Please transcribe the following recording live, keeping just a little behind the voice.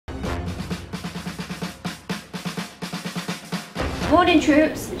Morning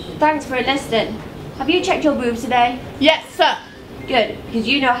troops, thanks for enlisting. Have you checked your boobs today? Yes, sir. Good, because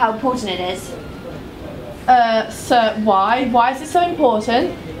you know how important it is. Sir, why? Why is it so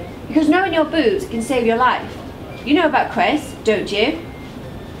important? Because knowing your boobs can save your life. You know about Chris, don't you?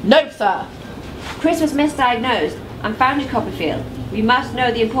 No, sir. Chris was misdiagnosed and found in Coppafeel. We must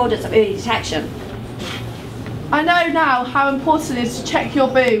know the importance of early detection. I know now how important it is to check your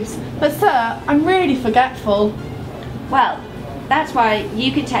boobs, but sir, I'm really forgetful. Well, that's why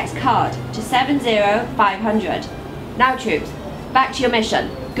you can text CARD to 70500. Now troops, back to your mission.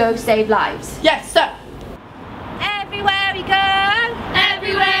 Go save lives. Yes, sir. Everywhere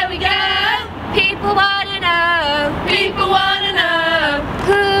we go, people wanna know. People wanna know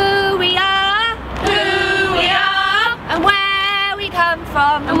Who we are, and where we come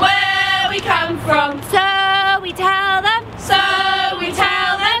from. where we come from. So we tell them,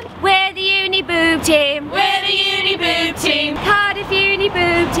 we're the uni boob team. We're the uni boob team. Cardiff uni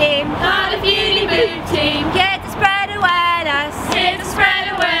boob team. Cardiff uni boob team. Here to spread awareness. Here to spread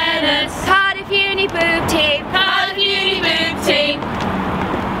awareness. Cardiff uni boob team. Cardiff uni boob team.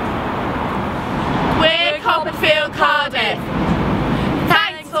 We're Coppafeel, Cardiff.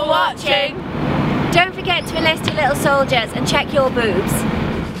 Thanks for watching. Don't forget to enlist your little soldiers and check your boobs.